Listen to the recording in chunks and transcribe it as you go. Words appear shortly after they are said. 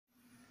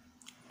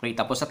Okay,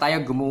 tapos na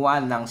tayo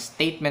gumawa ng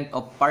Statement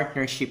of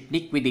Partnership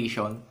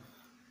Liquidation.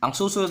 Ang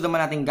susunod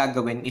naman natin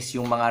gagawin is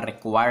yung mga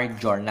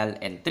required journal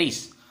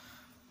entries.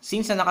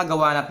 Since na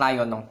nakagawa na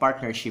tayo ng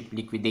Partnership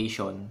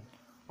Liquidation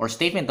or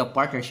Statement of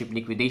Partnership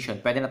Liquidation,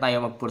 pwede na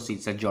tayo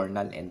mag-proceed sa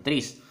journal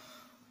entries.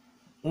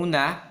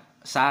 Una,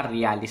 sa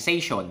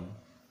realization.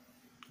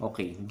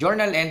 Okay,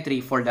 journal entry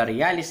for the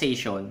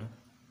realization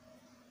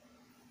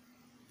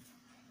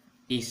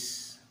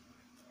is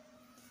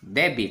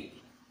debit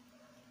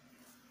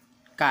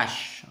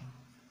cash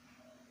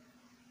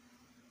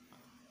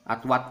at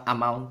what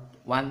amount?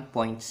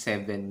 1.7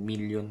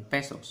 million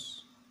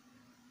pesos.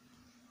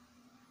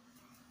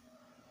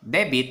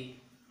 Debit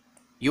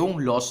yung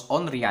loss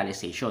on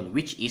realization,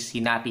 which is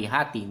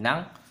hinati-hati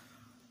ng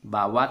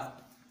bawat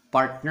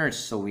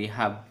partners. So we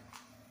have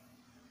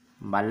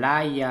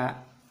Malaya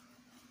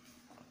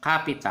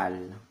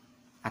Capital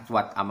at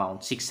what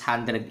amount?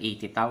 680,000.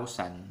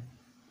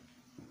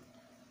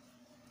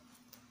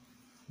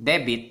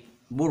 Debit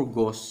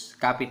Burgos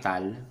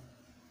Capital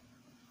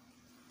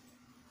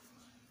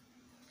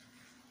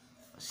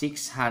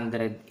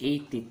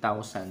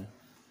 680,000.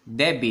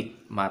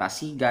 Debit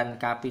Marasigan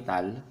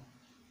Capital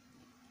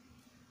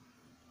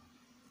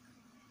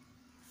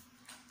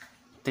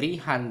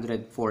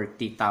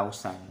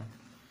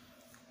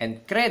 340,000.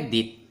 And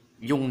credit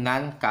yung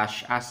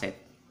non-cash asset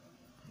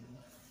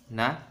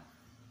na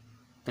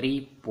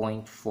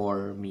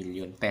 3.4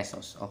 million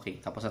pesos.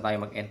 Okay, tapos na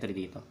tayo mag-entry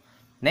dito.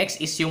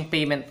 Next is yung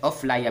payment of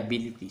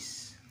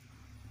liabilities.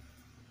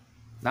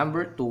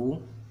 Number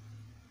 2,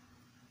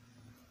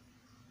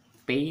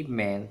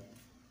 payment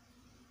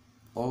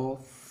of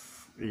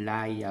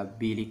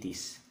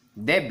liabilities.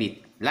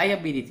 Debit,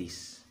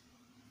 liabilities.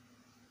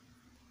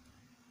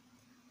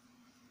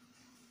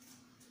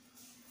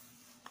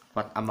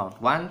 What amount?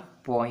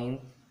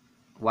 1.12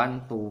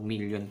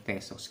 million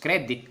pesos.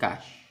 Credit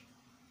cash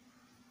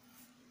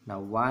na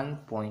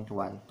 1.12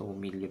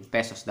 million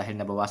pesos dahil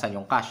nabawasan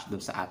yung cash dun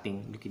sa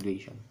ating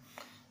liquidation.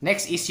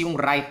 Next is yung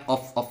right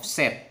of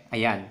offset.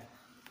 Ayan.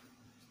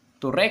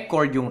 To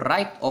record yung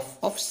right of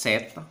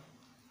offset,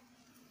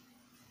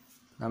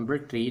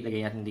 number 3,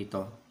 lagay natin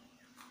dito.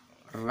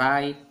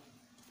 Right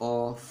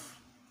of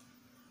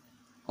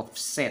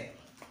offset.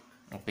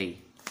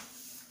 Okay.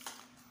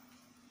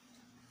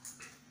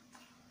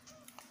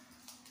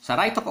 Sa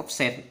right of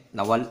offset,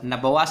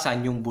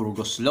 nabawasan yung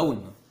Burgos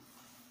loan.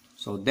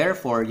 So,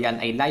 therefore, yan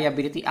ay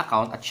liability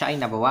account at siya ay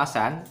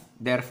nabawasan.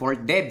 Therefore,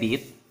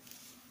 debit,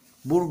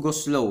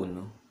 Burgos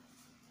loan.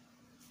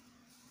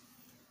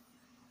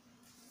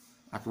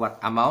 At what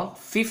amount?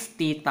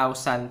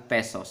 50,000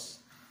 pesos.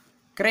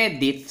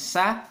 Credit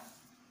sa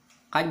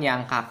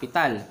kanyang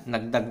capital.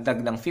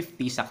 Nagdagdag ng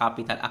 50 sa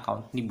capital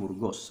account ni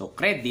Burgos. So,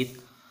 credit,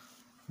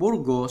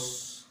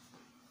 Burgos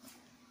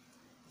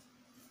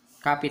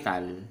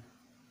capital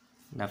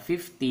na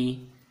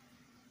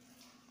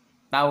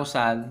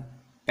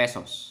 50,000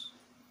 pesos.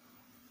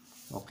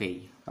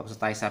 Okay. Tapos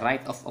tayo sa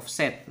right of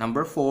offset.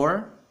 Number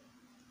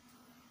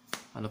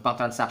 4. Ano pang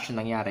transaction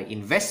nangyari?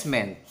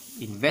 Investment.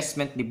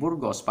 Investment ni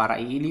Burgos para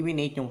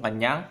i-eliminate yung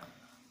kanyang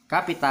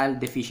capital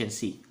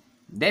deficiency.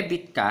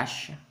 Debit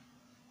cash.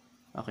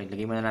 Okay.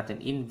 Lagay muna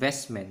natin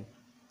investment.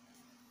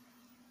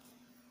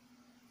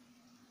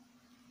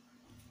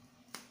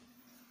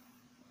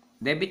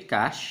 Debit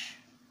cash.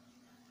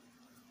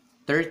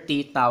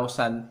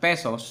 30,000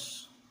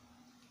 pesos.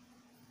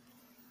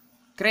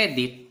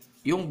 Credit,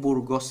 yung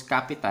Burgos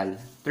Capital,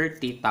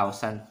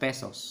 30,000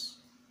 pesos.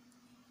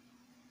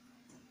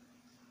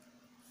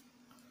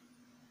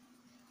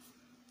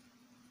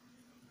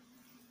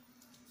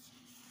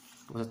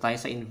 Punta tayo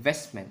sa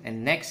investment.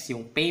 And next,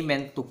 yung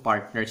payment to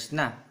partners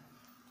na.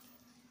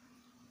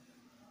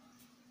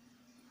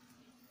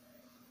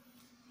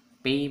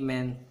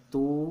 Payment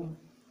to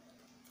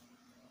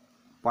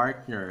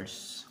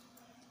partners.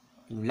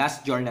 Yung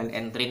last journal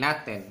entry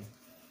natin.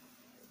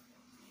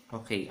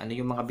 Okay, ano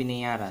yung mga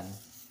binayaran?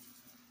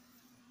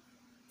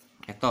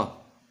 Ito.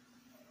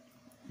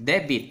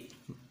 Debit,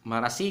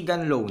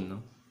 Marasigan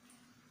loan.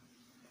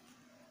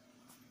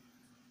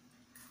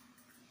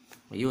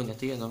 Ayun,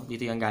 ito yun, no?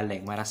 Dito yung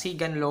galing.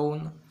 Marasigan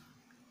loan,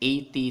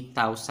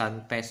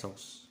 80,000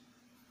 pesos.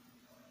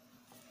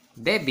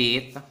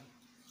 Debit,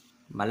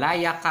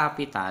 Malaya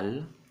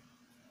Capital,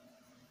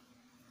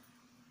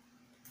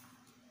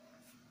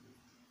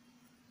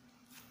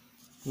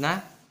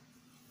 na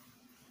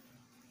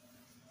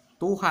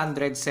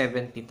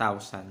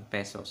 270,000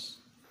 pesos.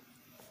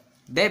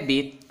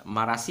 Debit,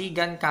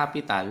 Marasigan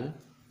Capital,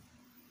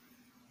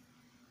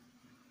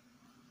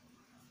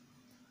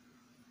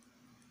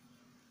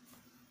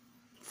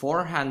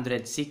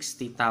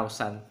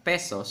 460,000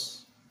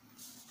 pesos.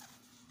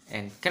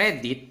 And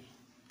credit,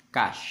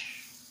 cash.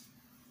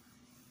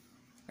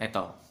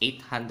 Ito,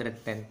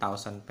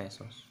 810,000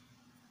 pesos.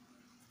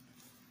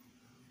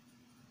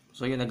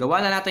 So, yun, nagawa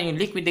na natin yung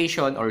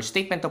liquidation or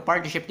statement of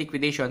partnership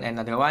liquidation and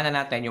nagawa na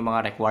natin yung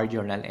mga required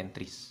journal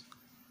entries.